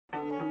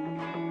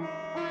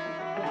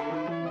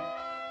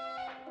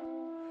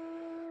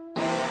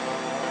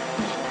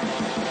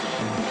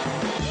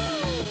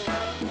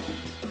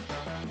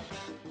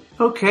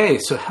Okay,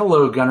 so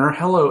hello, Gunnar.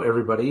 Hello,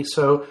 everybody.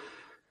 So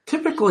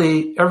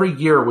typically, every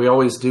year we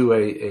always do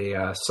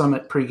a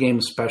Summit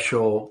pregame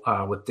special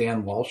with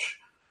Dan Walsh.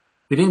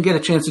 We didn't get a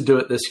chance to do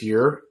it this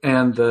year,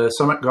 and the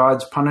Summit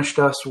gods punished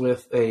us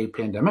with a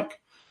pandemic.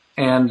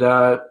 And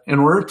in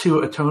order to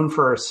atone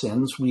for our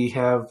sins, we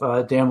have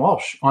Dan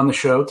Walsh on the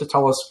show to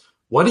tell us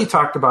what he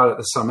talked about at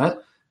the Summit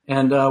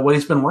and what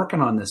he's been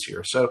working on this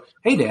year. So,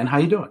 hey, Dan, how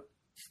you doing?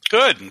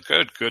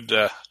 Good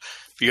to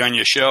be on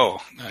your show.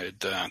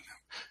 I'd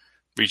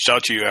reached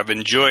out to you. I've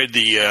enjoyed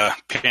the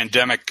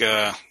pandemic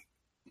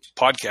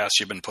podcast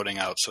you've been putting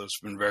out, so it's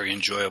been very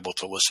enjoyable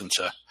to listen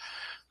to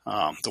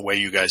the way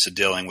you guys are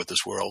dealing with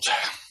this world.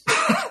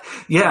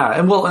 Yeah,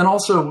 and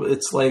also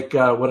it's like,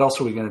 what else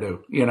are we going to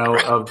do? You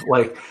know,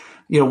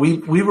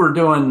 we were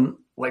doing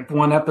like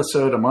one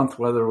episode a month,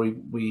 whether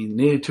we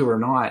needed to or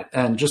not,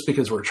 and just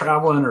because we're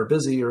traveling or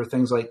busy or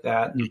things like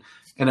that,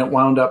 and it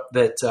wound up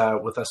that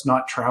with us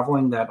not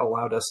traveling, that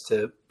allowed us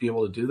to be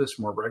able to do this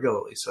more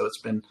regularly. So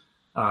it's been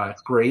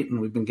great,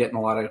 and we've been getting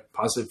a lot of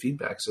positive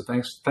feedback. So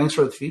thanks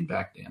for the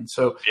feedback, Dan.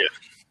 So,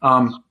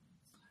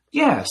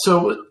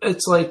 so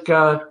it's like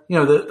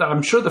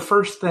I'm sure the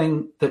first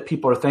thing that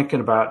people are thinking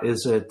about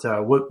is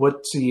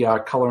what's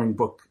the coloring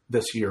book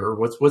this year? Or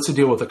what's the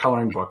deal with the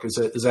coloring book? Is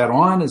that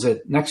on? Is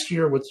it next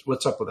year?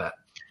 What's up with that?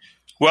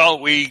 Well,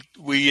 we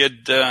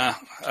had the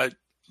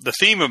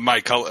theme of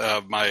my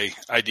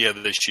idea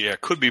this year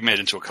could be made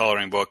into a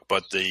coloring book,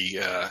 but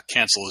the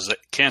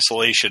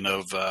cancellation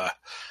of the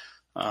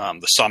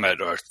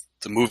summit, or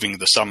the moving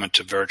the summit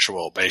to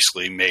virtual,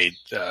 basically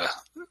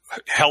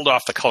held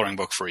off the coloring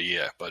book for a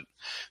year. But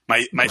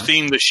my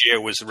theme this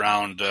year was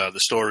around the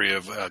story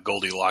of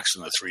Goldilocks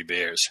and the Three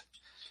Bears.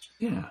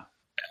 Yeah.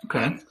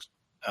 Okay.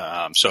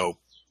 So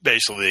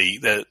basically,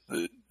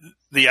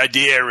 the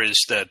idea is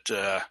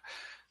that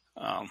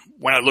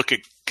when I look at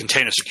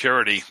container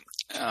security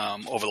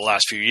over the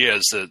last few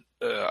years, that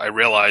I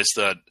realized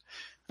that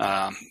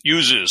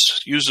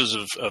users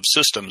of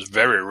systems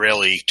very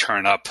rarely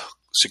turn up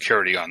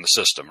security on the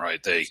system,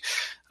 right?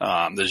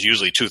 There's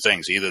usually two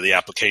things: either the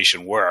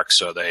application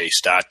works, or they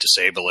start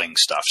disabling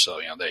stuff. So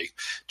they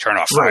turn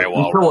off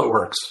firewall until it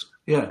works.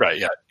 Yeah, right.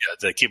 Yeah.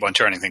 They keep on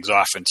turning things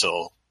off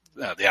until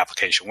the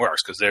application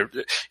works, because they're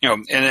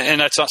and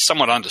that's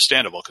somewhat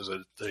understandable, because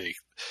the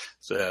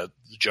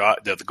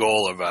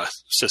goal of a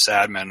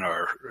sysadmin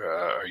or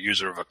a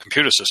user of a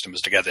computer system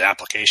is to get the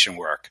application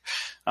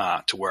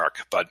to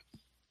work. But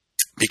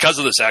because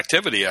of this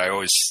activity, I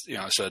always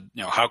said,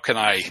 how can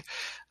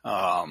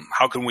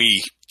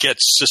we get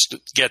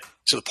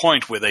to the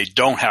point where they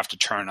don't have to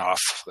turn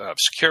off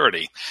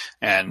security?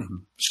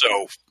 And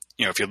so,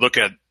 if you look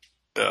at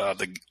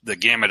the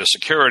gamut of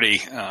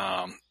security,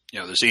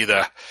 there's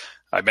either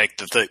I make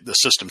the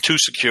system too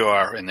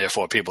secure and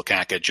therefore people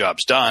can't get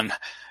jobs done,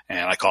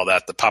 and I call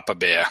that the Papa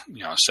Bear.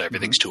 So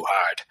everything's too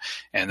hard,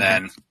 and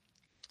then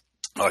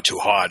or too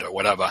hard or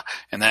whatever,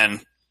 and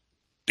then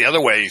the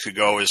other way you could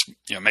go is,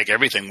 make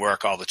everything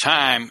work all the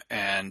time,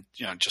 and,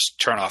 just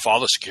turn off all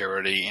the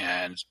security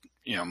and,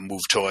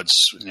 move towards,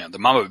 the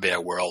Mama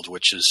Bear world,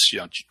 which is,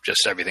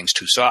 just everything's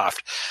too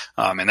soft.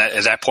 And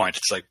at that point,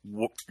 it's like,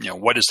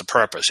 what is the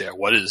purpose here?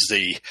 What is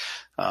the,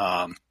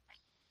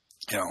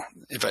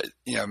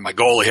 my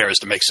goal here is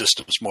to make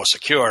systems more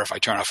secure. If I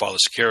turn off all the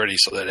security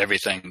so that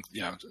everything,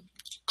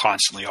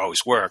 constantly always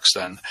works,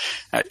 then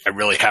I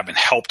really haven't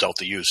helped out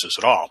the users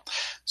at all.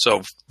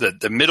 So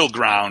the middle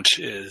ground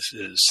is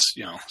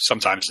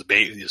sometimes the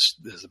baby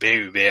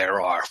bear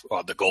or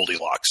the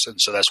Goldilocks, and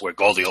so that's where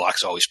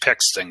Goldilocks always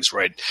picks things,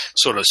 right,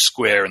 sort of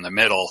square in the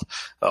middle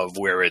of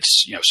where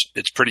it's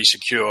it's pretty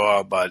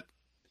secure, but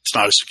it's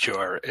not as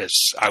secure as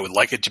I would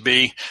like it to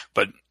be.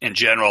 But in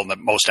general,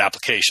 most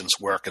applications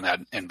work in that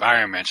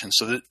environment. And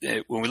so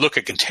when we look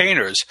at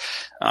containers,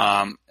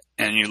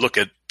 and you look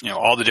at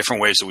all the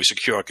different ways that we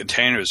secure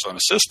containers on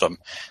a system,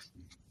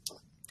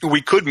 we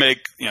could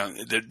make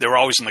they're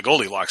always in the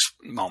Goldilocks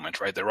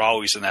moment, right? They're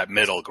always in that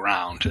middle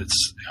ground.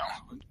 It's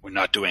we're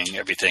not doing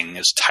everything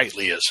as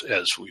tightly as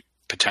we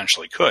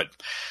potentially could.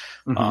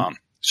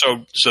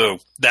 So the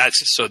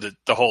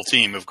whole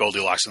theme of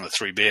Goldilocks and the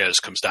Three Bears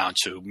comes down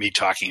to me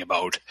talking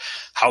about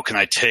how can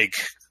I take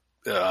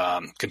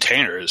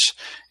containers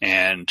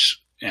and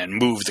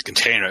moving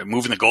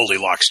the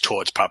Goldilocks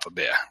towards Papa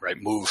Bear, right?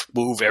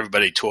 Move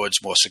everybody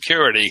towards more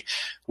security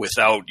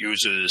without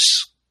users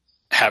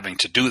having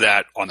to do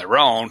that on their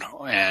own,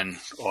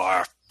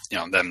 or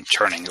them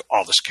turning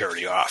all the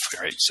security off,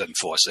 right? Setting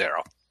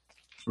 4.0.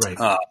 Right.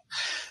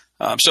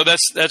 So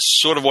that's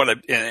sort of what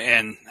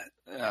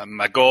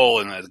my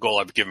goal, and the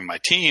goal I've given my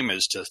team,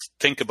 is to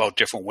think about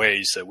different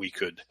ways that we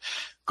could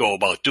go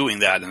about doing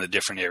that in the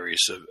different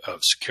areas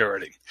of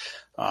security.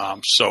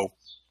 What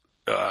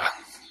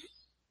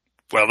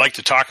I'd like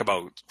to talk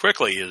about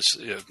quickly is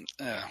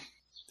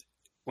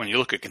when you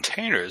look at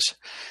containers,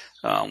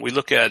 we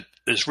look at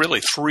there's really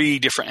three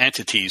different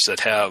entities that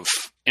have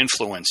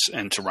influence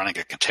into running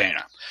a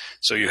container.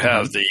 So you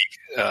have the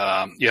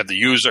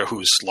user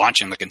who's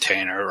launching the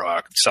container,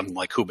 or something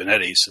like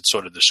Kubernetes that's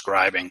sort of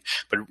describing,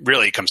 but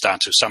really it comes down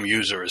to some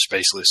user has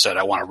basically said,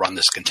 I want to run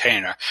this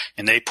container,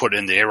 and they put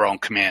in their own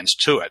commands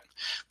to it.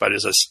 But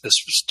as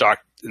talk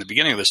in the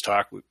beginning of this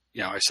talk,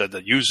 I said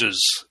that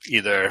users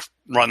either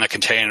run the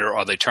container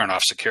or they turn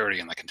off security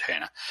in the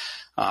container.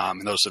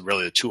 And those are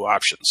really the two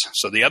options.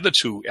 So the other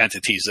two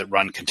entities that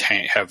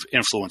have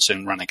influence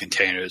in running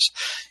containers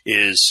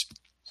is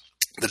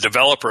the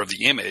developer of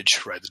the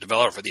image, right? The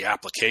developer of the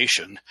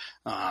application.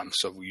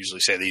 So we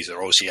usually say these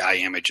are OCI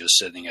images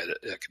sitting at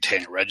a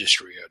container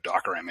registry, or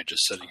Docker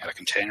images sitting at a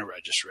container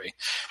registry.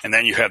 And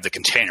then you have the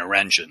container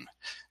engine.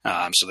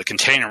 So the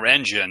container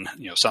engine,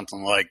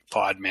 something like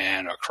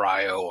Podman or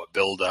Cryo or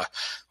Builder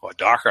or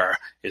Docker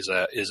is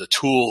a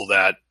tool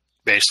that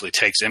basically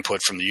takes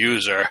input from the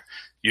user,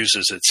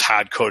 uses its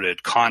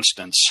hard-coded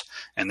constants,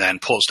 and then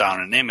pulls down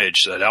an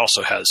image that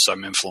also has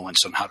some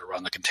influence on how to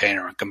run the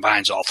container, and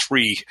combines all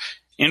three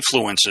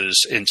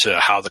influences into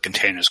how the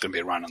container is going to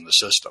be run on the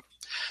system.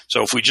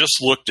 So if we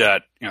just looked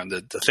at,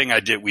 the thing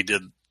we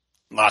did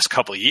last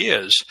couple of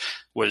years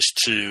was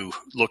to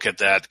look at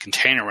that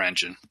container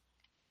engine.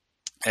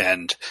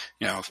 And,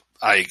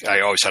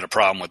 I always had a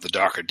problem with the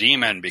Docker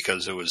daemon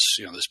because it was,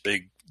 this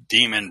big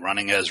daemon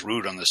running as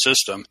root on the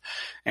system,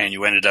 and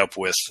you ended up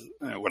with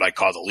what I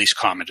call the least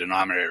common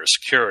denominator of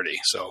security.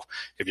 So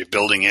if you're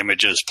building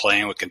images,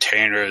 playing with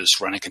containers,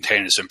 running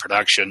containers in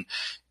production,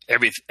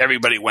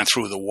 everybody went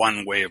through the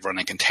one way of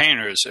running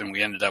containers, and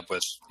we ended up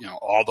with,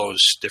 all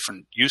those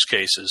different use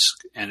cases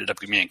ended up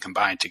being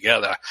combined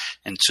together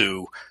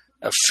into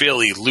a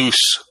fairly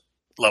loose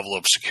level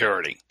of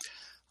security.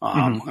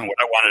 And what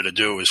I wanted to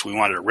do is we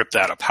wanted to rip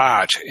that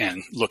apart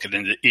and look at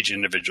each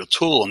individual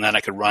tool, and then I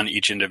could run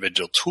each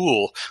individual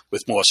tool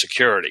with more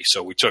security.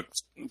 So we took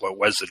what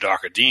was the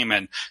Docker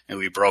daemon and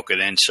we broke it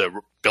into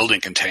building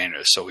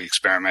containers. So we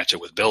experimented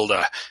with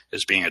Builder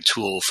as being a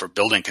tool for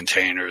building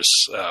containers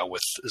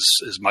with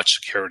as much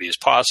security as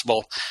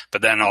possible,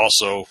 but then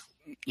also,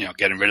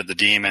 getting rid of the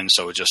daemon.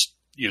 So just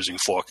using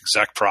fork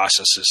exec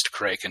processes to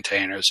create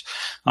containers.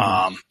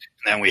 And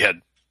then we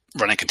had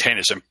running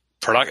containers and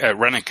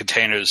running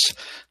containers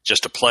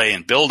just to play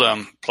and build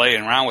them,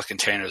 playing around with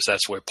containers.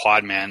 That's where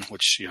Podman,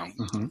 which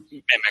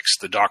mimics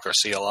the Docker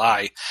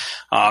CLI,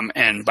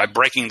 and by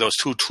breaking those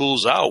two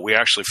tools out, we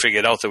actually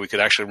figured out that we could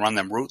actually run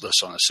them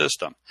rootless on the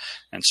system,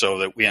 and so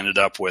that we ended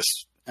up with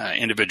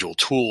individual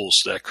tools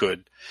that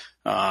could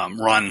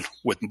run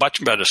with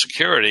much better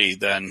security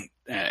than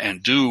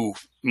and do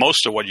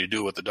most of what you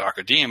do with the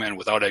Docker daemon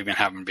without even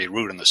having to be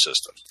root in the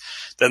system.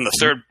 Then the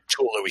third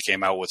tool that we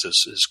came out with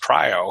is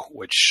Cryo,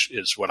 which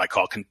is what I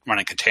call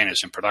running containers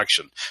in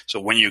production. So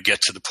when you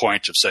get to the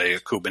point of, say, a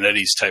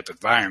Kubernetes type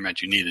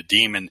environment, you need a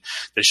daemon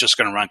that's just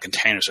going to run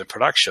containers in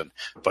production.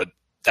 But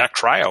that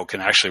Cryo can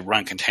actually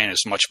run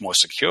containers much more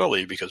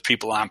securely because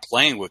people aren't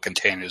playing with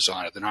containers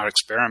on it. They're not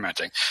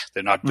experimenting.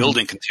 They're not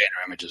building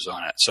container images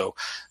on it.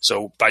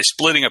 So by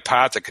splitting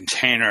apart the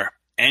container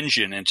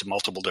engine into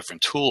multiple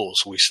different tools,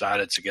 we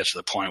started to get to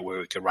the point where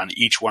we could run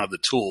each one of the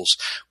tools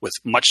with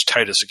much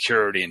tighter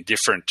security and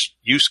different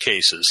use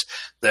cases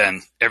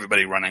than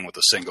everybody running with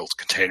a single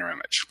container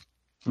image.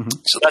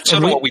 So that's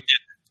sort of what we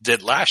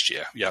did last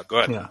year. Yeah, go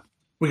ahead. Yeah,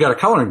 we got a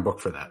coloring book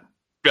for that.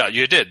 Yeah,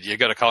 you did. You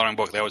got a coloring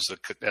book. That was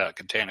the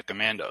Container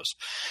Commandos.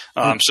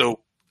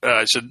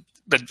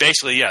 But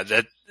basically, yeah,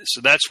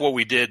 that's what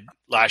we did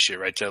last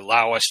year, right? To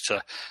allow us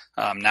to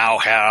now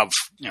have,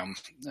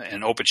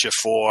 in OpenShift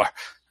 4,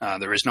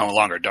 there is no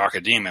longer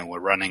Docker daemon. We're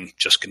running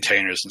just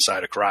containers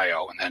inside of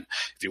Cryo. And then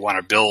if you want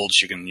to build,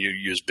 you can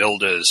use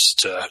builders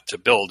to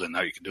build. And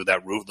now you can do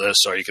that rootless,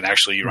 or you can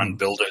actually run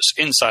builders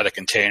inside of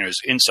containers,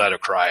 inside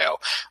of Cryo.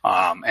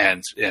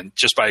 And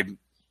just by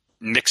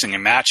mixing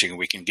and matching,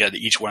 we can get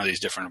each one of these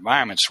different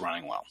environments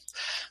running well.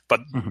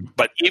 But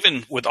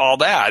even with all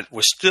that,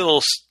 we're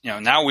still,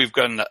 now we've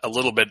gotten a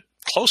little bit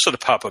closer to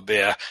Papa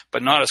Bear,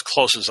 but not as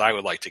close as I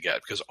would like to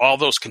get, because all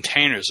those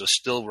containers are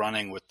still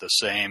running with the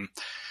same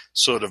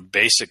sort of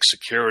basic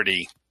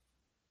security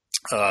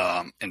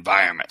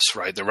environments,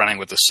 right? They're running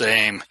with the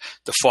same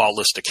default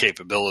list of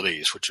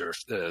capabilities, which are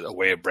a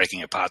way of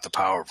breaking apart the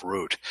power of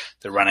root.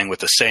 They're running with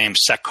the same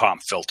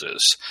seccomp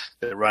filters.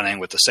 They're running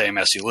with the same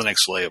SE Linux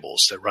labels.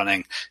 They're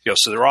running,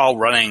 so they're all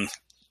running,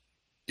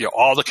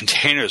 all the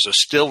containers are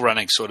still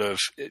running sort of,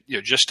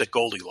 just at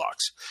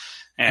Goldilocks.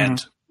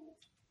 And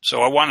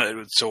so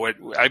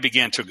I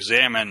began to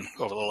examine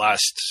over the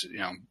last,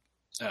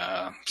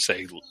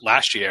 say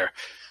last year,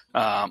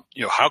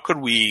 how could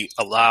we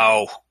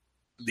allow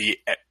the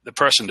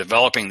person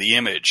developing the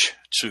image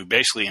to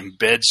basically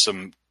embed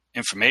some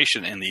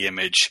information in the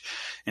image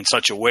in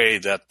such a way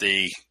that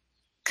the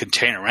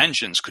container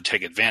engines could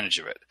take advantage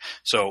of it.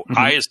 So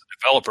I, as the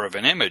developer of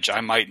an image,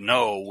 I might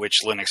know which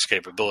Linux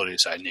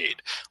capabilities I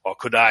need. Or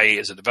could I,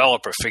 as a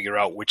developer, figure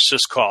out which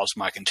syscalls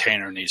my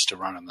container needs to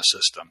run in the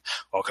system?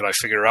 Or could I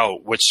figure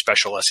out which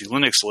special SE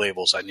Linux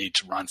labels I need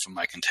to run from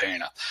my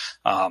container?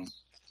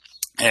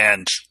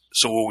 And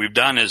so what we've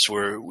done is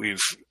we've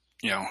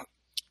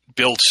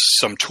built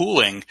some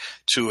tooling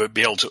to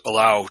be able to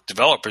allow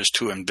developers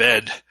to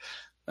embed,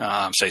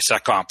 say,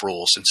 seccomp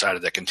rules inside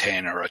of their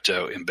container, or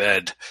to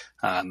embed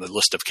the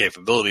list of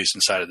capabilities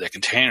inside of their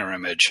container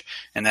image,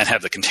 and then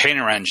have the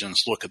container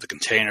engines look at the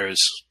containers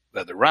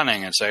that they're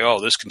running and say, oh,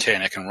 this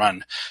container can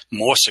run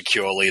more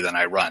securely than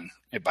I run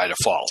it by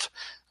default.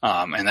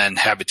 And then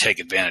have it take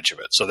advantage of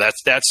it. So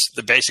that's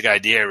the basic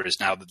idea is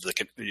now that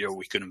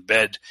we can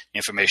embed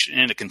information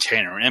in a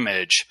container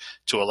image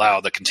to allow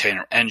the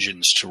container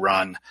engines to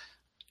run,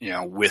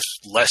 with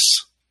less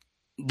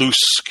loose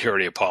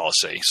security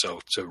policy.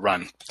 So to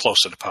run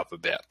closer to Papa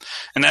Bear.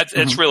 And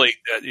it's really,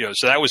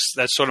 so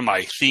that's sort of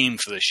my theme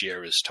for this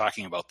year, is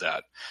talking about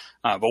that.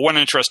 But one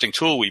interesting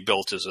tool we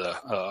built is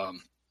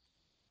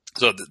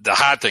so the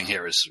hard thing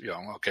here is,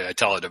 okay, I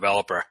tell a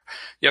developer,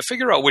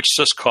 figure out which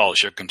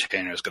syscalls your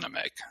container is going to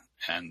make.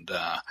 And,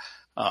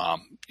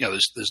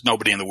 there's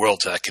nobody in the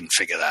world that can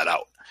figure that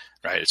out,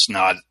 right? It's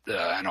not,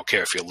 I don't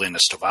care if you're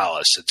Linus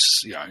Torvalds.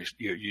 It's,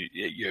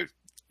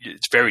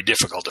 it's very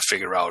difficult to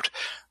figure out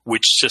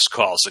which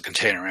syscalls the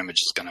container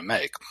image is going to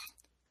make.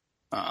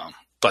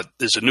 But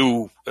there's a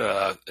new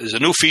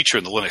feature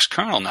in the Linux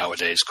kernel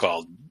nowadays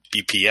called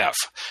BPF,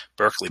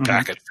 Berkeley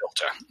Packet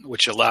Filter,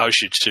 which allows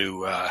you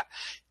to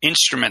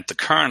instrument the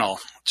kernel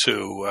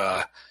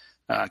to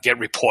get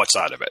reports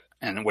out of it.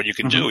 And what you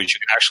can do is you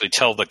can actually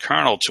tell the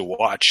kernel to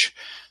watch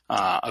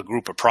a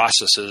group of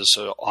processes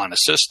on a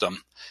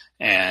system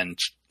and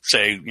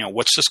say,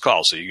 what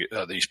syscalls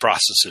are these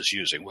processes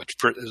using?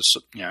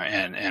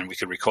 And we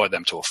could record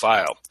them to a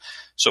file.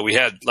 So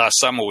last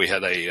summer we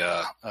had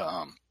a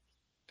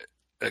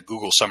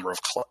Google Summer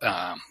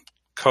of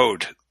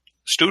Code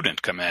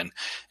student come in,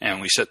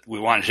 and we said we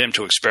wanted him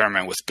to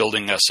experiment with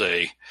building us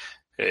a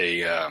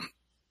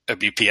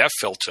BPF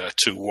filter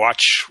to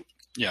watch,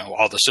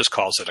 all the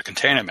syscalls that a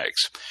container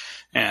makes.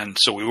 And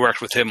so we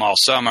worked with him all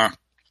summer,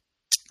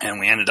 and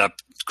we ended up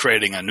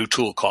creating a new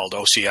tool called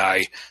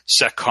OCI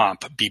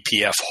seccomp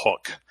BPF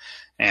hook.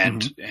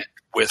 And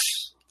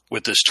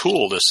with this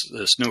tool,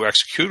 this new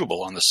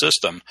executable on the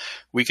system,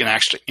 we can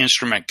actually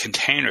instrument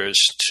containers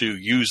to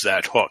use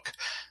that hook.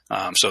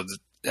 I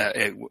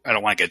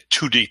don't want to get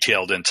too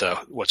detailed into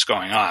what's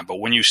going on, but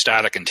when you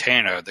start a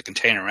container, the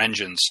container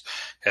engines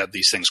have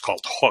these things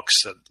called hooks,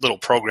 little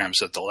programs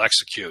that they'll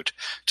execute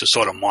to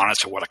sort of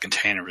monitor what a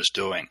container is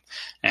doing.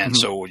 And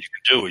so what you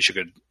could do is you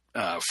could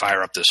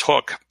fire up this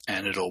hook,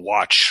 and it'll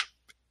watch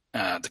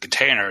the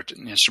container to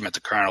instrument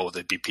the kernel with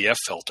a BPF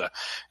filter,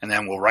 and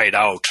then we'll write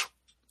out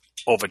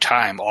over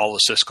time all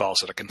the syscalls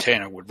that a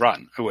container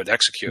would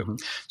execute.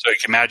 So you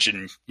can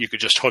imagine you could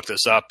just hook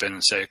this up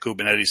in, say, a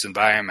Kubernetes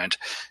environment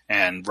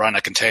and run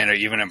a container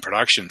even in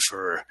production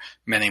for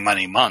many,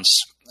 many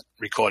months,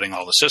 recording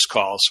all the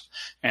syscalls.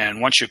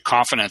 And once you're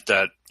confident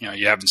that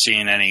you haven't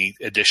seen any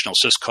additional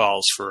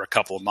syscalls for a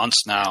couple of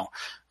months now,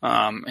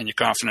 and you're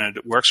confident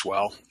it works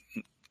well,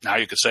 now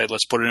you could say,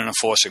 let's put it in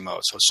enforcing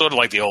mode. So it's sort of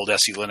like the old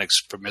SE Linux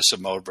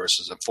permissive mode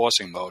versus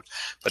enforcing mode,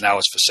 but now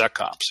it's for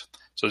seccomps.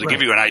 So to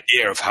give you an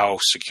idea of how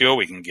secure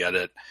we can get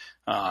it,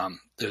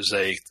 there's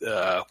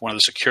one of the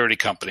security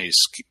companies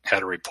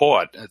had a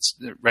report.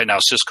 Right now,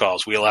 syscalls,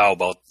 we allow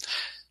about,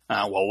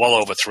 well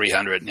over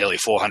 300, nearly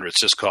 400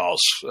 syscalls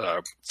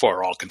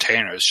for all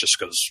containers, just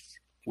because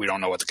we don't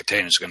know what the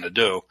container is going to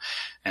do.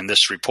 And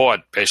this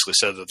report basically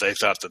said that they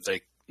thought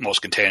that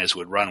most containers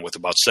would run with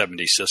about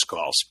 70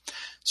 syscalls.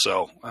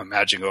 So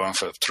imagine going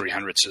from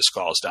 300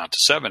 syscalls down to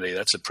 70.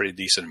 That's a pretty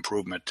decent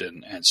improvement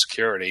in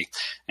security.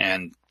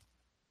 And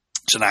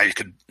so now you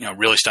could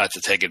really start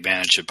to take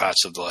advantage of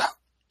parts of the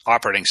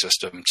operating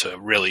system to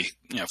really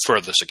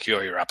further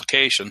secure your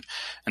application.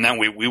 And then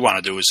we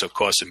want to do is, of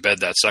course, embed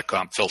that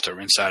seccomp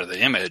filter inside of the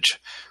image.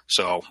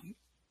 So,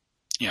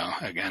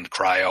 again,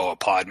 Cryo or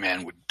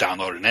Podman would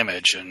download an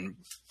image and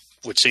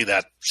would see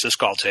that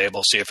syscall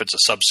table, see if it's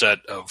a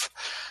subset of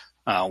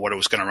what it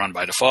was going to run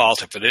by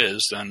default. If it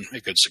is, then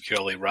it could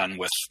securely run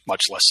with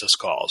much less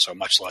syscalls or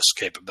much less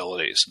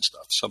capabilities and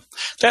stuff. So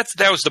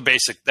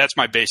that's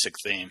my basic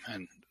theme.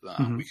 And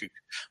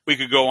we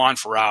could go on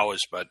for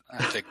hours, but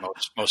I think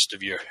most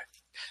of you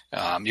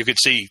could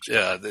see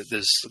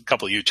there's a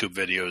couple of YouTube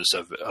videos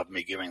of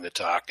me giving the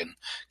talk and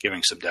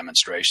giving some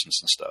demonstrations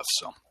and stuff.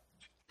 So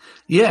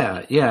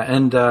yeah,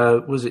 and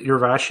was it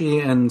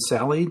Urvashi and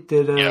Sally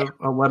did a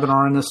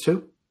webinar on this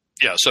too?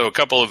 Yeah, so a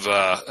couple of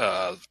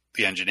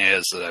the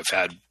engineers that I've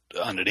had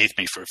underneath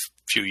me for a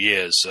few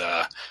years,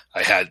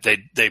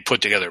 they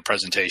put together a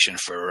presentation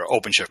for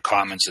OpenShift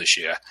Commons this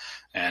year,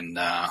 and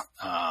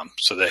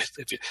so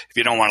if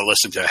you don't want to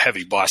listen to a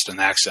heavy Boston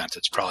accent,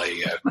 it's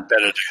probably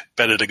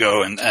better to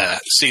go and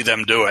see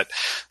them do it.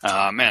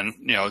 And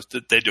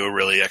they do a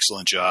really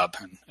excellent job,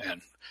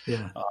 and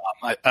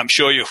I'm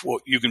sure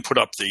you can put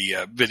up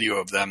the video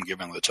of them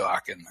giving the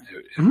talk, and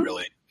it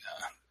really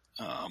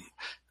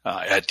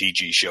at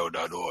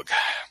dgshow.org.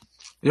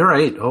 You're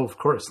right. Oh, of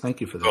course. Thank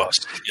you for that. Of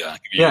course. Yeah.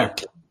 Give you a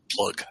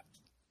plug.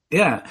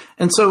 Yeah.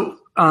 And so,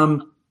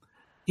 and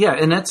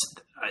that's,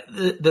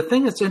 the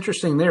thing that's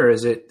interesting there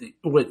is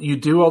what you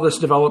do all this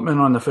development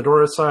on the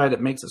Fedora side,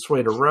 it makes its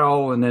way to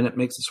RHEL, and then it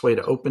makes its way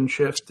to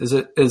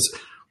OpenShift.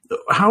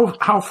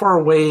 How far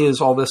away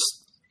is all this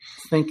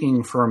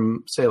thinking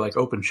from, say, like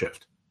OpenShift?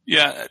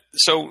 Yeah.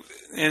 So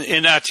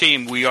in our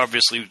team, we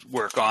obviously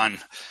work on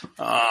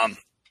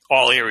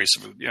all areas.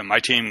 My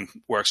team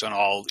works on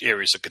all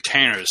areas of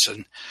containers,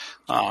 and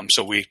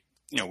so we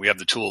have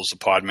the tools, the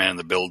Podman and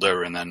the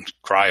Builder, and then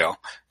Cryo.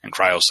 And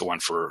Cryo's the one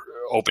for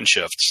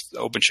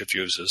OpenShift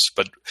uses.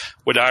 But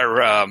with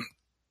our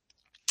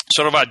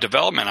sort of our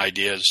development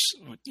ideas,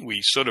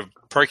 we sort of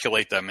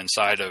percolate them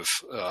inside of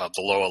the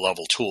lower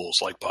level tools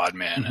like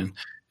Podman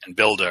and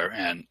Builder,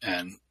 and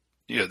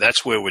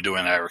that's where we're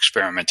doing our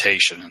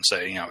experimentation and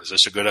say, is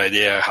this a good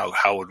idea?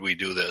 How would we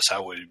do this?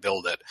 How would we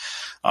build it?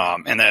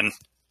 And then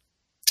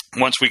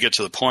once we get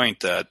to the point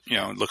that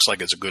it looks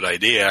like it's a good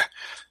idea,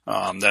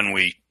 then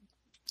we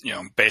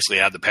basically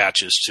add the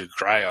patches to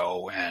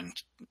Cryo, and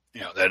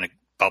then it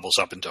bubbles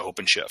up into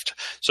OpenShift.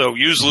 So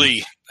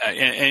usually, and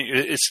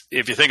it's,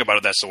 if you think about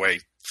it, that's the way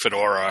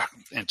Fedora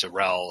into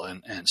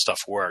RHEL and stuff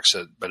works.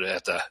 But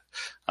at the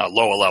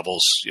lower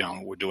levels,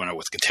 we're doing it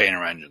with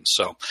container engines.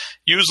 So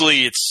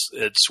usually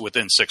it's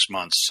within 6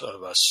 months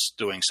of us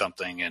doing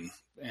something and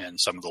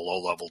some of the low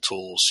level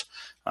tools.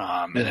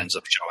 It ends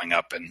up showing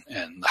up in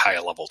the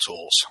higher level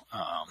tools.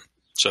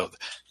 So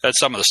that's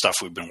some of the stuff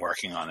we've been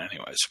working on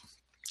anyways.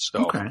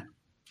 So. Okay.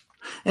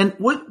 And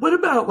what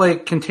about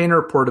like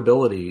container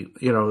portability?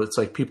 It's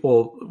like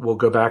people will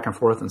go back and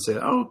forth and say,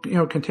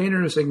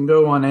 containers, they can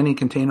go on any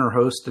container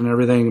host and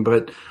everything.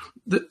 But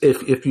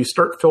if you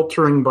start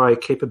filtering by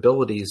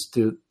capabilities,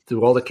 do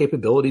all the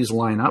capabilities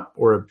line up,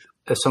 or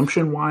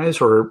assumption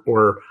wise,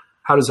 or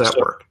how does that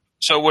work?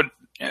 So with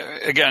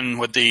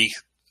the,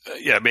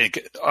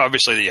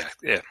 obviously,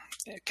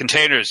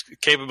 containers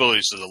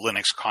capabilities is a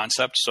Linux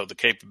concept, so the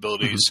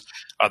capabilities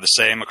are the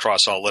same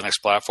across all Linux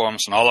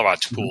platforms, and all of our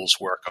tools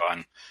work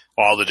on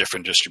all the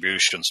different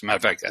distributions. Matter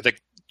of fact, I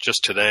think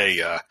just today,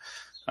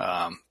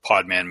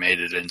 Podman made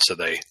it into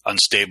the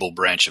unstable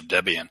branch of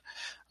Debian.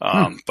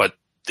 But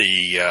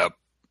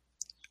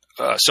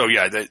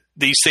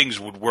these things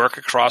would work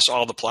across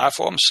all the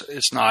platforms.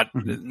 It's not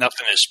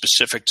nothing is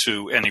specific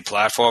to any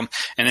platform,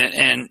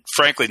 and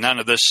frankly, none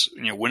of this.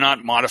 We're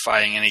not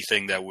modifying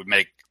anything that would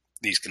make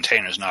these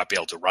containers not be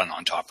able to run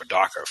on top of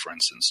Docker, for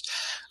instance.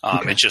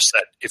 It's just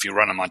that if you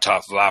run them on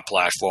top of our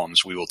platforms,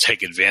 we will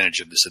take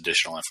advantage of this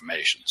additional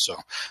information. So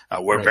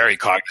we're very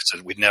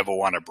cognizant. We'd never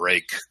want to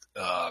break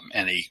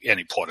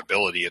any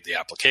portability of the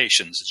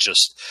applications. It's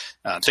just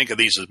think of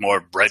these as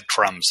more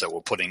breadcrumbs that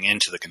we're putting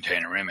into the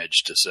container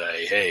image to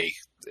say, hey,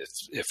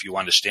 if you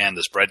understand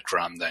this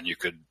breadcrumb, then you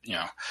could,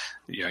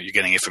 you're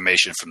getting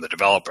information from the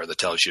developer that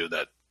tells you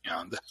that,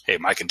 hey,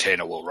 my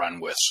container will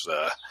run with,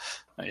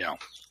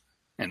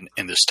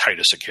 in this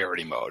tighter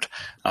security mode.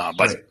 But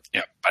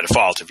by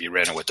default, if you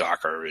ran it with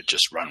Docker, it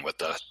just run with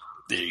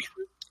the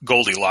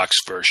Goldilocks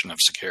version of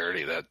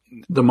security.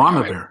 The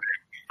Mama Bear.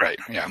 Right.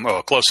 Yeah.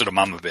 Well, closer to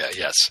Mama Bear.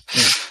 Yes.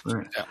 Yeah,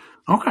 right. Yeah.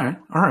 Okay.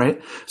 All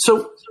right.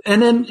 So,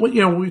 and then,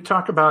 we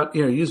talk about,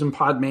 using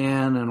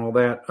Podman and all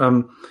that.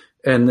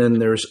 And then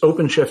there's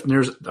OpenShift,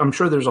 and I'm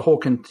sure there's a whole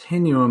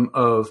continuum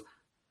of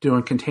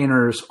doing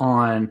containers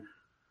on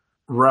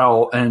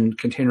RHEL and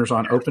containers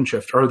on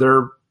OpenShift. Are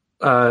there,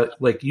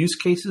 like use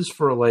cases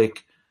for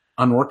like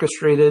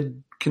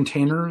unorchestrated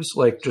containers,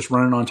 like just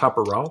running on top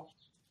of RHEL?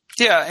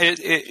 Yeah,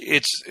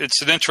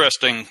 it's an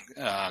interesting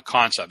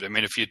concept. I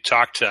mean, if you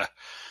talk to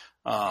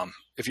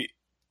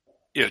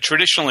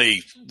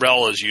traditionally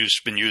RHEL has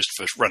been used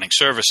for running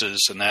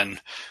services, and then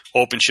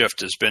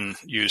OpenShift has been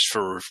used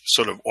for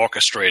sort of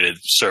orchestrated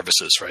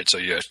services, right? So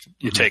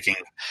you're taking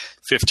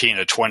 15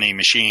 or 20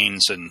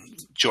 machines and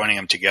joining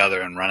them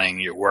together and running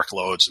your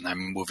workloads and then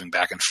moving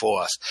back and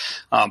forth.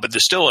 But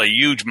there's still a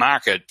huge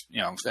market,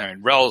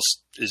 RHEL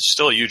is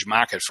still a huge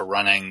market for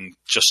running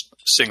just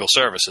single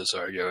services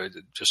or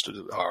just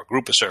a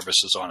group of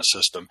services on a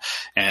system,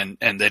 and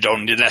they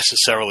don't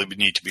necessarily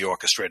need to be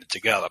orchestrated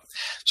together.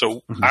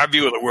 So our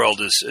view of the world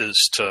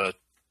is to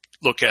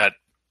look at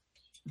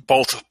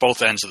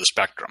both ends of the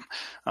spectrum.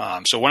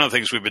 So one of the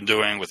things we've been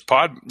doing with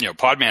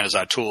Podman is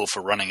our tool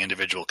for running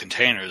individual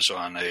containers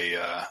on a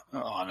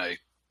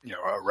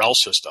RHEL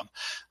system,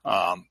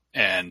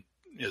 and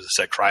as I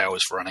said, Cryo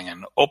is for running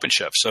in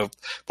OpenShift. So,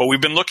 but we've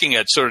been looking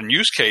at certain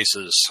use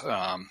cases.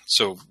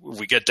 So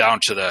we get down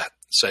to the,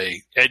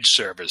 say, edge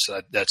servers.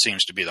 That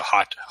seems to be the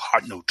hot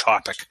new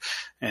topic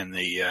in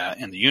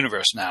the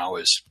universe now.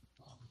 Is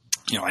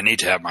I need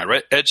to have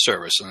my edge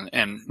service,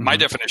 and my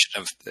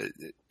definition of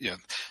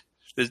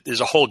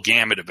there's a whole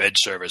gamut of edge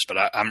servers, but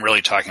I'm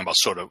really talking about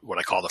sort of what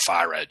I call the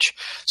far edge.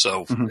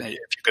 So if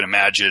you can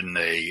imagine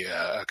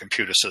a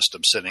computer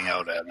system sitting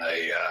out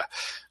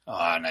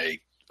on a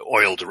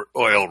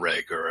oil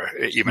rig, or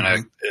even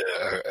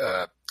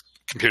a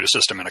computer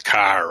system in a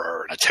car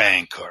or in a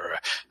tank, or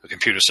a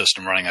computer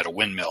system running at a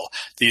windmill.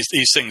 These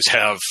things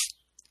have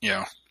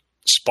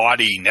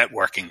spotty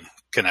networking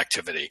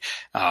connectivity.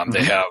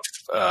 They have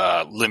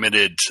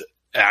limited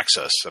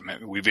access. I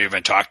mean, we've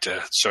even talked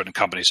to certain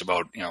companies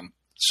about,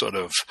 sort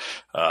of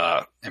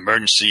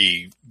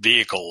emergency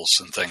vehicles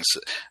and things.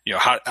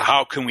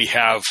 How can we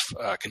have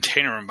a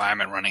container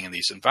environment running in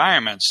these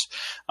environments?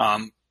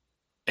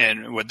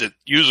 And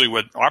usually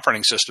what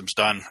operating systems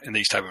done in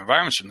these type of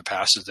environments in the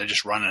past is they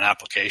just run an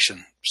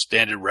application,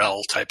 standard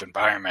RHEL type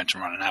environment,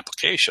 and run an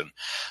application.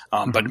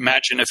 But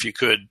imagine if you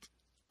could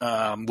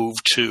move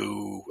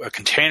to a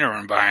container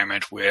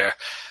environment where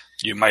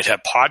you might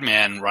have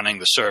Podman running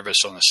the service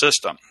on the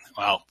system.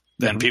 Well,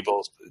 then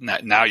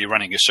now you're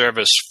running your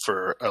service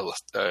for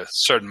a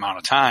certain amount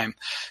of time,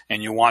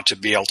 and you want to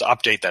be able to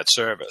update that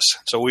service.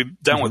 So what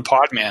we've done with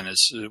Podman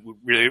is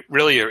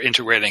really are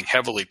integrating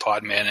heavily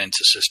Podman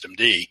into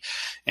systemd,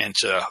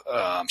 into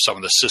some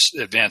of the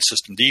advanced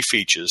systemd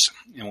features.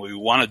 And what we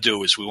want to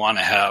do is we want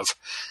to have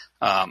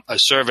a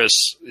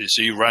service.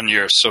 So you run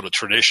your sort of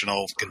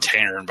traditional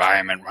container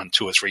environment, run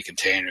 2 or 3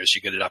 containers,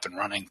 you get it up and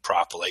running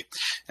properly,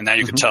 and now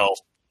you can tell,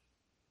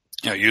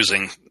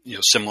 using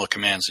similar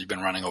commands that you've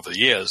been running over the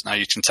years. Now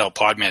you can tell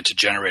Podman to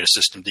generate a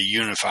systemd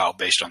unit file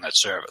based on that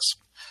service.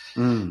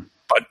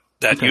 But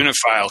that unit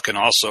file can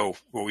also,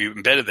 where we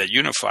embedded that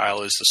unit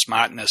file is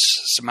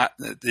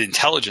the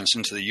intelligence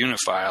into the unit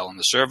file and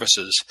the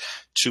services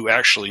to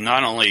actually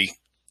not only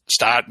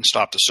start and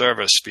stop the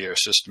service via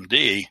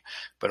systemd,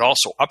 but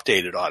also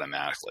update it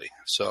automatically.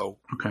 So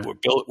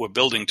we're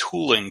building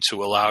tooling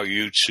to allow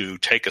you to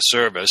take a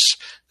service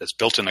that's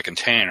built in a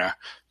container,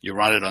 you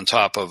run it on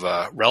top of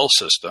a RHEL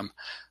system,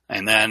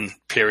 and then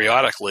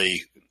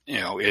periodically,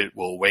 it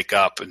will wake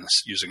up and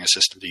using a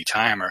systemd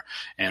timer,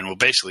 and we'll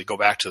basically go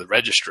back to the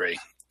registry,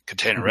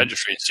 container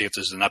registry, and see if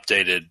there's an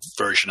updated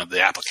version of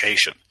the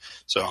application.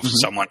 So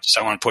if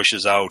someone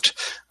pushes out,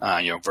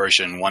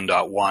 version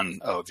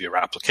 1.1 of your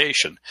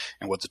application,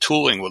 and what the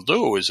tooling will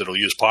do is it'll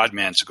use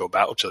Podman to go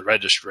back to the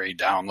registry,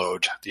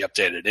 download the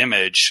updated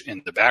image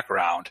in the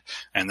background,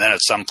 and then at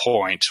some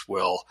point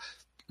will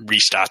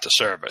restart the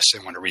service.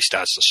 And when it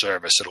restarts the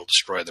service, it'll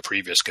destroy the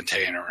previous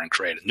container and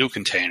create a new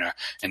container,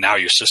 and now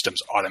your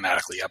system's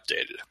automatically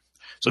updated.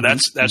 So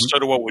that's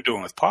sort of what we're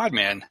doing with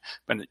Podman.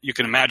 But you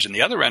can imagine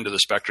the other end of the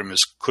spectrum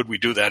is, could we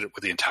do that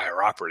with the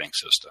entire operating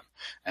system?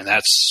 And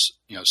that's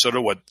sort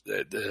of what,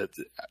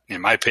 in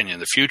my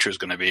opinion, the future is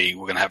going to be.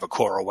 We're going to have a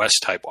CoreOS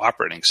type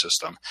operating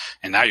system,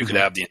 and now you could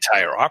have the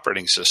entire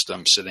operating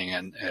system sitting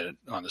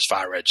on this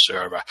far edge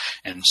server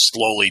and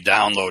slowly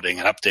downloading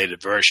an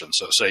updated version.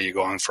 So say you're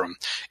going from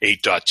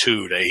 8.2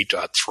 to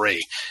 8.3,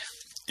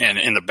 and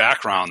in the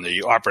background,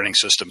 the operating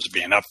system is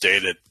being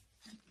updated,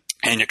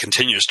 and it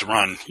continues to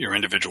run your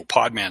individual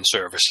Podman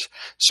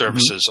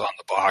services on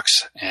the box,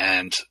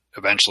 and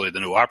eventually the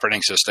new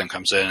operating system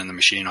comes in and the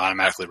machine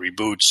automatically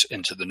reboots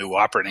into the new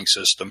operating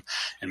system,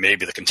 and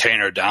maybe the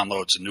container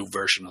downloads a new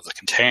version of the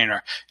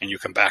container, and you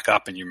can back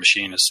up and your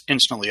machine is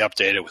instantly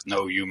updated with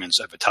no humans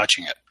ever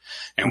touching it.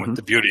 And what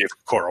the beauty of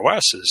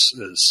CoreOS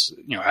is,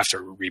 after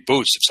it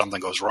reboots, if something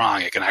goes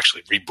wrong, it can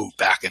actually reboot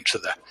back into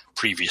the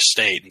previous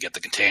state and get the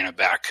container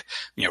back,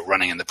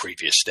 running in the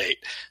previous state.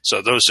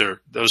 So those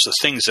are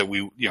things that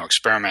we,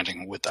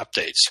 experimenting with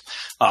updates.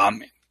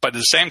 But at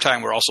the same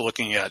time, we're also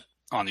looking at,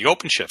 on the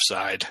OpenShift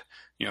side,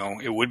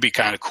 it would be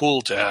kind of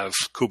cool to have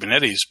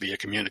Kubernetes be a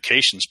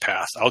communications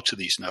path out to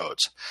these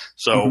nodes.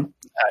 So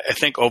I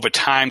think over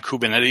time,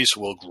 Kubernetes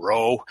will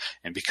grow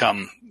and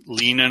become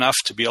lean enough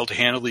to be able to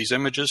handle these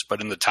images.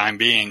 But in the time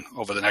being,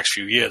 over the next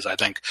few years, I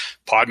think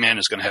Podman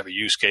is going to have a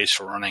use case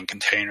for running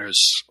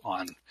containers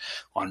on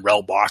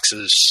RHEL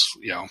boxes,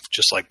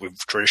 just like we've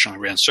traditionally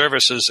ran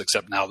services,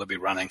 except now they'll be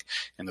running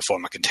in the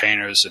form of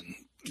containers and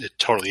it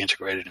totally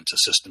integrated into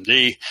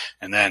systemd.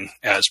 And then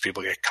as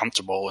people get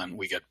comfortable and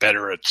we get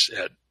better at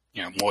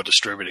more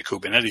distributed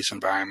Kubernetes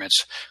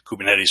environments,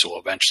 Kubernetes will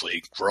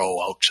eventually grow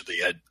out to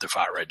the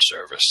far edge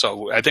service.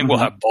 So I think we'll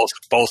have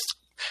both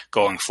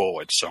going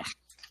forward. So,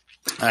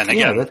 and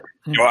again,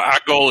 our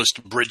goal is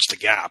to bridge the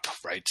gap,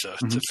 right?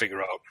 To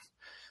figure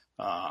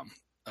out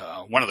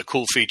one of the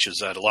cool features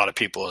that a lot of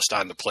people are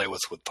starting to play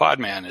with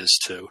Podman is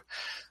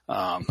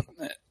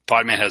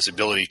Podman has the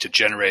ability to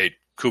generate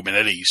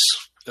Kubernetes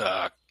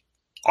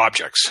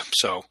objects.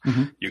 So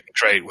you can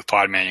create with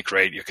Podman, you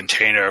create your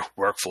container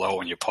workflow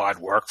and your pod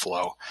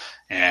workflow.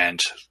 And,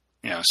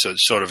 so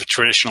sort of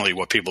traditionally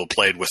what people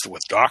played with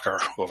Docker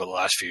over the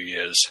last few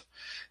years,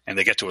 and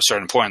they get to a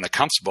certain point and they're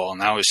comfortable. And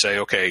now we say,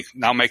 okay,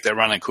 now make that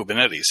run in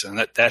Kubernetes. And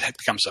that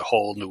becomes a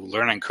whole new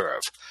learning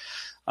curve.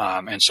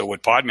 And so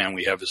with Podman,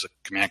 we have is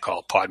a command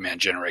called Podman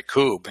generate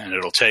kube, and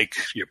it'll take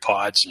your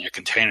pods and your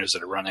containers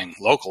that are running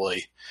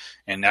locally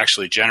and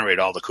actually generate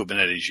all the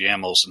Kubernetes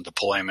YAMLs and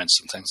deployments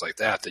and things like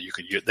that you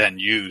could then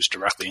use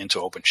directly into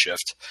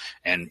OpenShift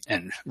and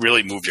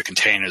really move your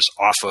containers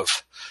off of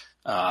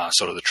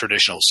sort of the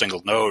traditional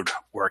single node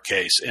work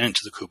case into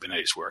the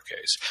Kubernetes work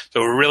case. So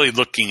we're really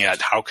looking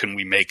at how can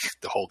we make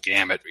the whole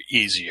gamut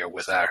easier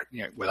with our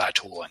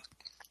tooling.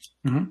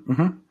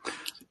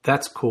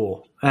 That's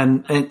cool.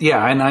 And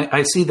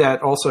I see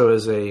that also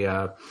as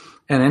an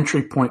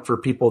entry point for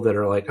people that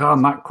are like, oh,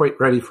 I'm not quite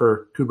ready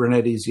for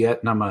Kubernetes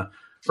yet, and I'm a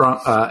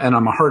and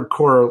I'm a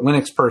hardcore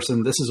Linux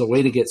person, this is a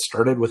way to get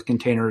started with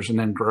containers and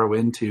then grow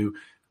into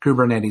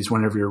Kubernetes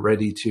whenever you're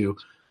ready to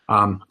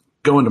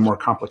go into more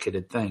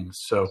complicated things.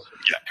 So,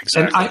 yeah,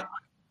 exactly. And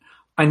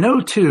I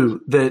know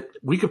too that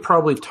we could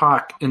probably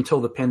talk until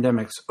the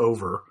pandemic's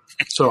over.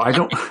 So I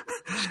don't,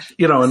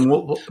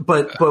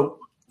 but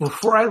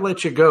before I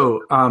let you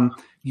go,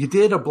 you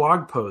did a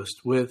blog post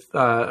with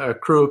a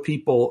crew of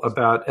people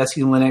about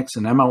SE Linux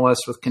and MLS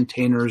with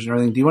containers and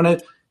everything. Do you want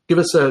to give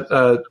us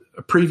a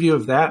preview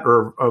of that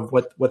or of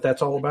what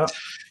that's all about?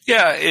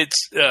 Yeah,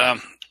 it's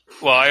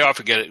well, I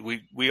often get it.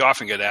 We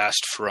often get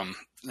asked from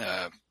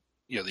the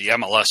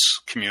MLS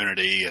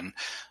community and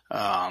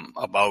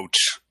about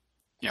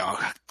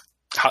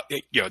how,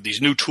 these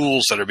new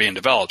tools that are being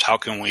developed. How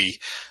can we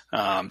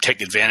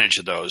take advantage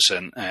of those?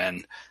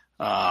 And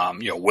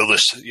will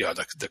this?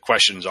 The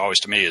question is always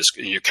to me is,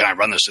 can I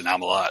run this in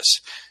MLS?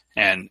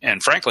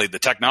 And frankly, the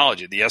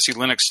technology, the SE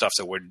Linux stuff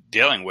that we're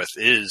dealing with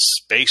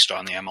is based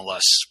on the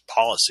MLS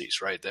policies,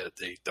 right?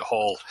 The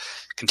whole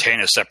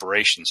container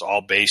separation is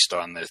all based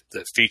on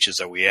the features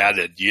that we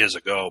added years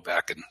ago,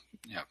 back in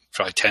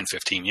probably 10,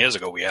 15 years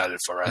ago, we added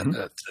for run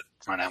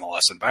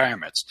MLS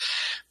environments.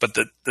 But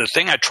the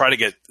thing I try to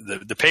get,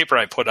 the paper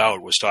I put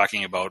out was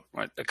talking about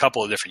a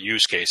couple of different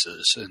use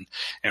cases.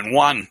 And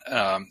one,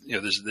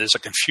 there's a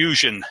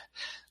confusion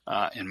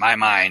in my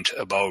mind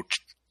about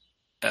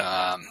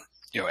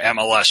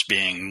MLS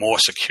being more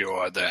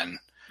secure than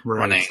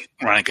running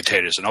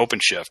containers in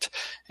OpenShift.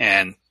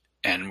 And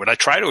what I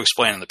try to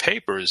explain in the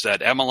paper is that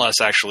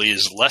MLS actually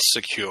is less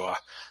secure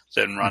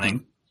than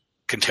running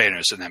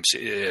containers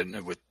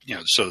in with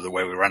so the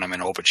way we run them in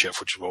OpenShift,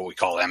 which is what we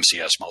call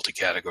MCS,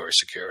 multi-category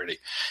security.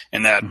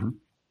 And that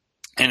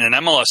in an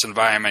MLS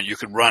environment, you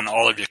could run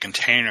all of your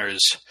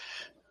containers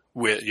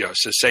with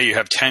so say you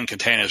have 10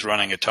 containers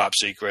running at top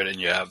secret,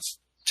 and you have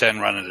 10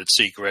 running at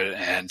secret,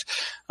 and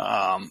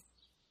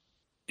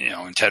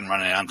and 10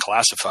 running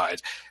unclassified.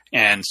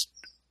 And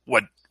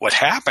what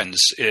happens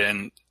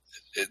in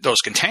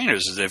those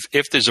containers is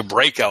if there's a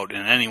breakout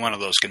in any one of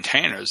those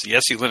containers, the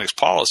SE Linux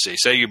policy,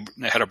 say you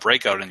had a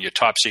breakout in your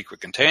top secret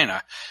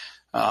container,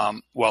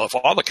 well, if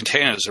all the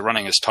containers are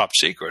running as top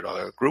secret,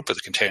 or a group of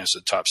the containers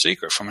are top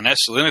secret, from an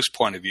SE Linux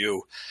point of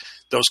view,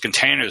 those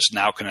containers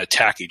now can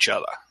attack each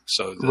other.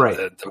 So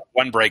the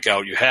one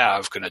breakout you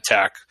have can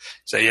attack,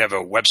 say you have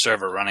a web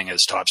server running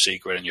as top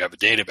secret and you have a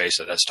database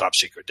that has top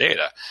secret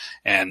data.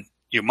 And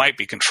you might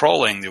be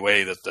controlling the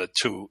way that the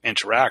two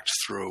interact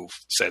through,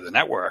 say, the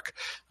network.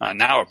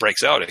 Now it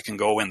breaks out. It can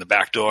go in the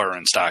back door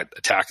and start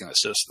attacking the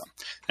system.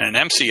 And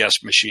an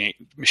MCS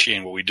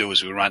machine, what we do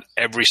is we run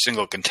every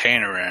single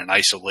container in an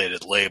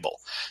isolated label,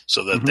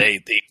 so that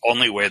the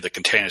only way the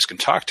containers can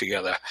talk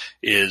together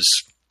is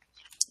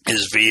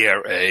via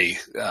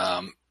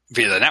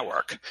the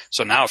network.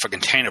 So now if a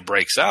container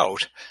breaks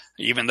out,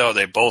 even though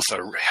they both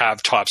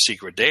have top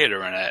secret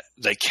data in it,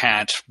 they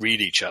can't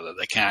read each other.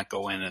 They can't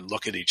go in and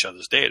look at each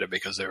other's data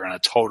because they're in a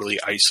totally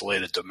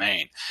isolated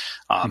domain.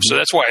 So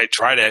that's why I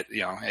try to,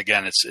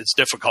 again, it's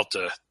difficult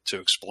to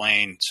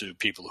explain to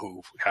people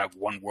who have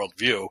one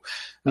worldview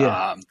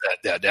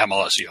that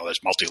MLS, there's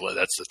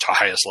that's the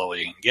highest level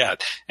you can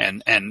get.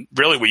 And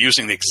really we're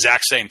using the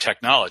exact same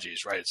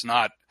technologies, right? It's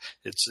not,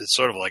 it's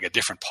sort of like a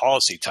different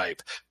policy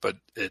type, but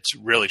it's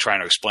really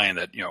trying to explain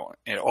that,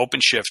 in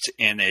OpenShift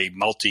in a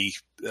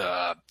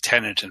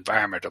multi-tenant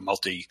environment, a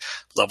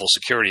multi-level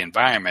security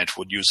environment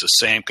would use the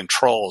same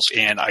controls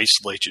and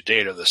isolate your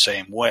data the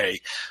same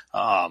way.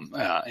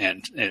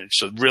 And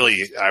so really,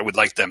 I would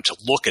like them to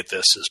look at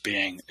this as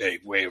being a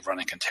way of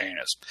running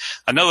containers.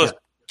 Another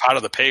part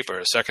of the paper,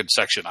 a second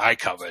section I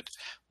covered,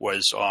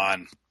 was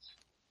on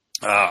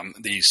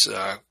these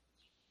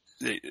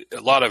a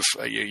lot of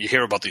you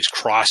hear about these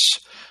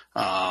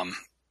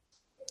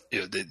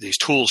these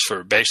tools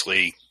for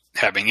basically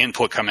having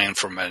input coming in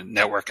from a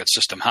network at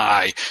system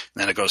high, and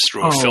then it goes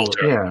through a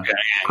filter. Yeah.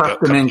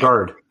 Cross-domain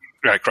guard.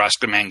 Right,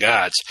 cross-domain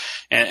guards.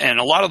 And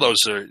a lot of those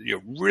are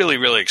really,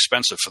 really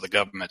expensive for the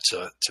government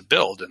to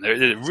build, and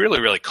they're really,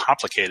 really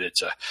complicated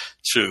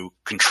to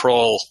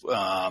control,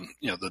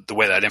 the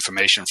way that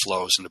information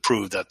flows and to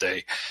prove that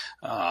they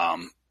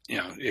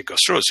it goes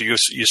through. So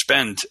you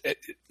spend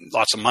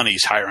lots of money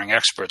hiring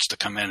experts to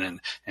come in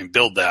and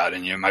build that,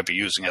 and you might be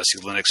using SE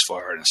Linux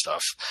for it and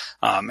stuff.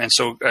 And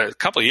so a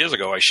couple of years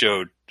ago, I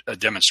showed a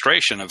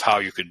demonstration of how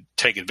you could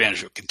take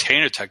advantage of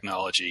container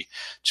technology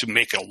to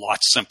make it a lot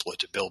simpler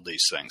to build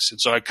these things. And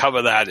so I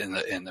cover that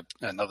in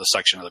another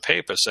section of the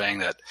paper, saying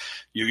that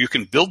you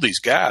can build these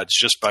guards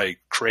just by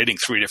creating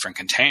 3 different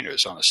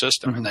containers on the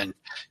system, and then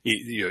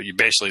you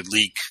basically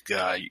leak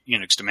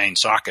Unix domain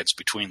sockets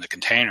between the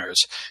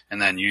containers,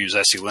 and then you use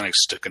SE Linux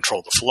to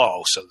control the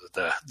flow, so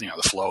that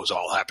the flow is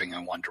all happening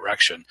in one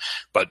direction.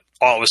 But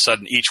all of a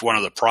sudden, each one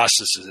of the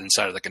processes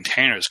inside of the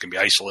containers can be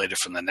isolated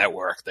from the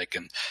network. They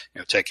can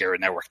take care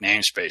of network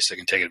namespace. They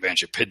can take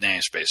advantage of PID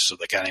namespace, so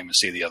they can't even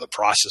see the other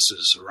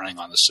processes running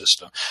on the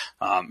system.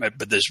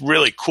 But there's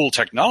really cool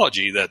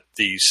technology that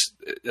these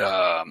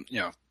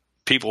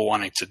people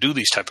wanting to do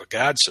these type of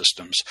guard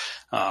systems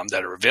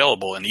that are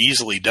available and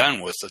easily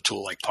done with a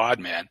tool like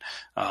Podman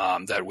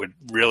that would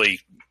really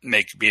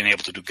make being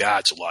able to do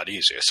guards a lot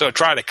easier. So I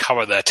try to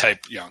cover that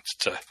type,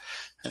 to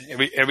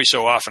every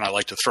so often I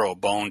like to throw a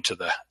bone to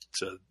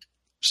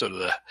sort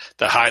of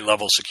the high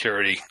level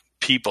security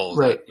people.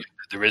 Right. That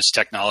there is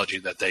technology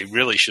that they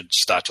really should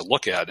start to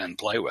look at and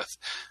play with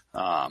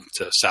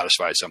to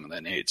satisfy some of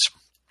their needs.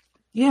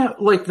 Yeah,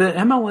 like the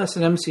MLS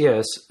and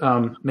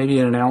MCS, maybe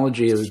an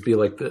analogy would be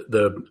like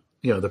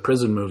the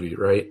prison movie,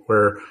 right?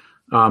 Where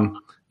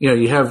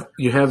you have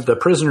the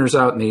prisoners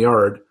out in the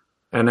yard,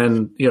 and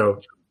then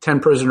 10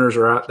 prisoners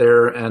are out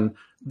there, and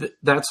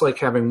that's like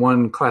having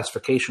one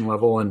classification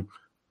level, and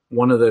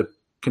one of the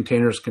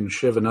containers can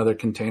shiv another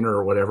container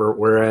or whatever.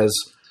 Whereas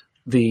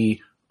the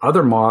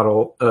other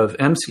model of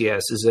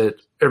MCS is that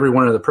every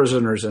one of the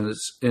prisoners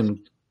is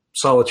in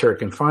solitary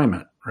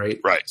confinement, right?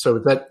 Right. So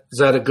is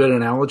that a good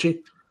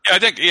analogy? Yeah, I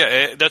think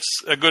that's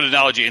a good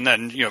analogy. And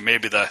then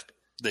maybe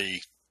the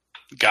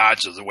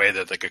guards are the way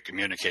that they could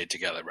communicate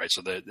together, right?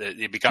 So that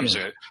it becomes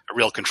a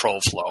real control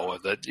flow.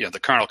 That the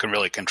kernel can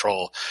really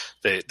control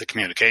the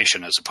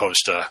communication as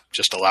opposed to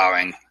just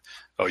allowing,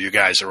 you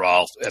guys are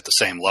all at the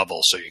same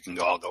level, so you can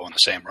all go in the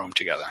same room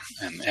together.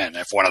 And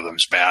if one of them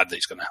is bad,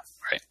 he's going to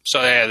right.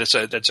 So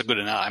that's a good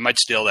analogy. I might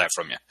steal that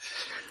from you.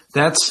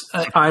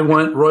 I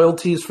want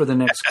royalties for the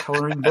next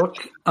coloring book.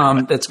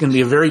 That's going to be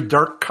a very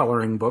dark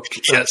coloring book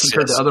compared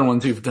to other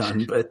ones you've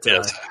done. But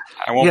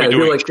I won't be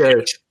doing like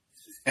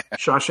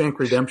Shawshank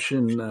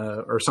Redemption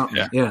or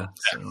something. Yeah.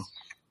 So.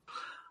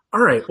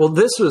 All right. Well,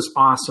 this was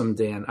awesome,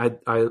 Dan.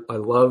 I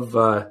love.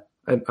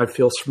 I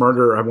feel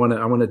smarter. I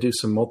want to do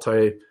some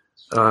multi.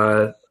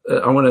 I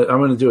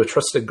want to do a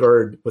trusted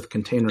guard with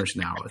containers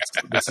now.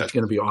 This is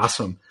going to be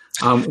awesome.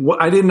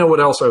 I didn't know what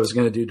else I was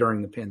going to do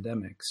during the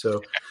pandemic.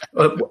 So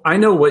I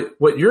know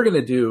what you're going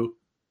to do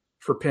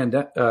for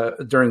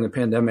during the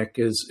pandemic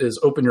is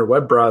open your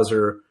web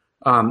browser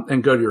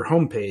and go to your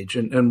homepage.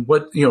 And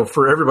what,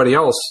 for everybody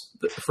else,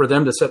 for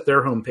them to set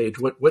their homepage,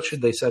 what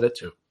should they set it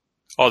to?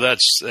 Oh,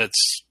 that's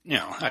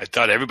I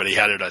thought everybody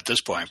had it at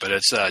this point, but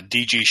it's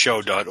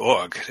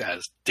dgshow.org,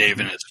 as Dave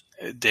and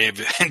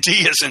Dave, and D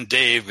is in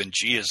Dave and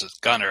G is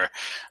Gunner,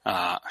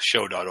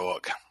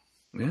 show.org.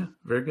 Yeah,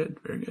 very good.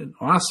 Very good.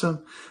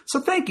 Awesome.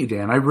 So thank you,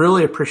 Dan. I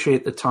really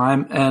appreciate the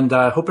time, and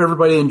hope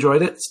everybody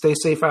enjoyed it. Stay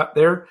safe out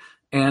there,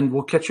 and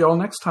we'll catch you all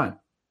next time.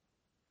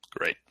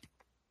 Great.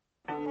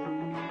 All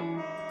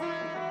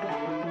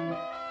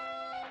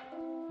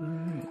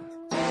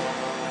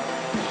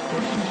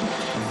right.